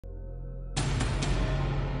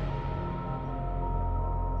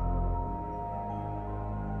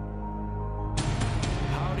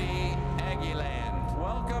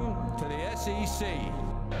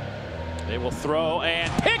DC. They will throw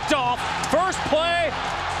and picked off. First play,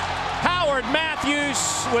 Howard Matthews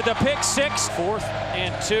with a pick six. 4th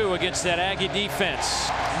and 2 against that Aggie defense.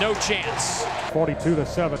 No chance.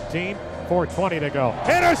 42-17, 4:20 to go.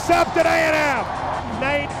 Intercepted A&M.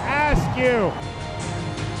 Nate Askew.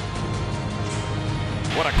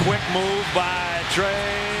 What a quick move by Trey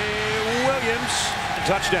Williams.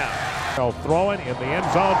 Touchdown. Throwing in the end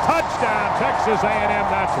zone. Touchdown, Texas A&M.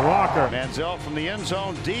 That's Walker. Manziel from the end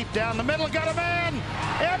zone, deep down the middle. Got a man.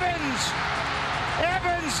 Evans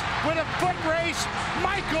with a foot race.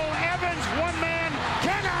 Michael Evans, one man,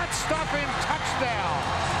 cannot stop him. Touchdown.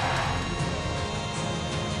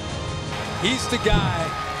 He's the guy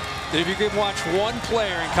that if you can watch one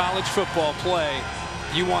player in college football play,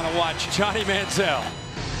 you want to watch Johnny Manziel.